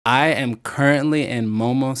I am currently in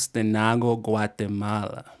Momostenango,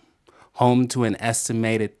 Guatemala, home to an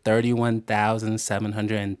estimated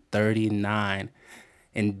 31,739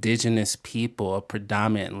 indigenous people of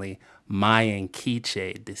predominantly Mayan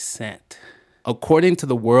Quiche descent. According to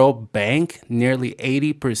the World Bank, nearly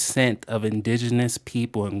 80% of indigenous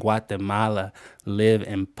people in Guatemala live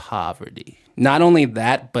in poverty. Not only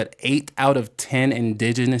that, but 8 out of 10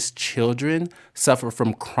 indigenous children suffer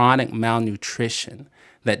from chronic malnutrition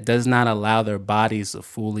that does not allow their bodies to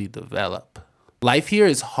fully develop. Life here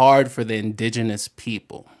is hard for the indigenous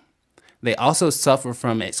people. They also suffer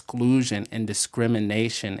from exclusion and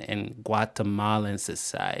discrimination in Guatemalan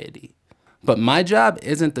society. But my job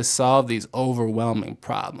isn't to solve these overwhelming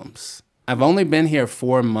problems. I've only been here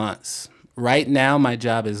 4 months. Right now, my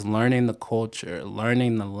job is learning the culture,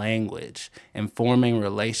 learning the language, and forming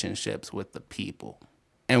relationships with the people.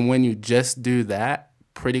 And when you just do that,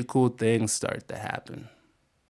 pretty cool things start to happen.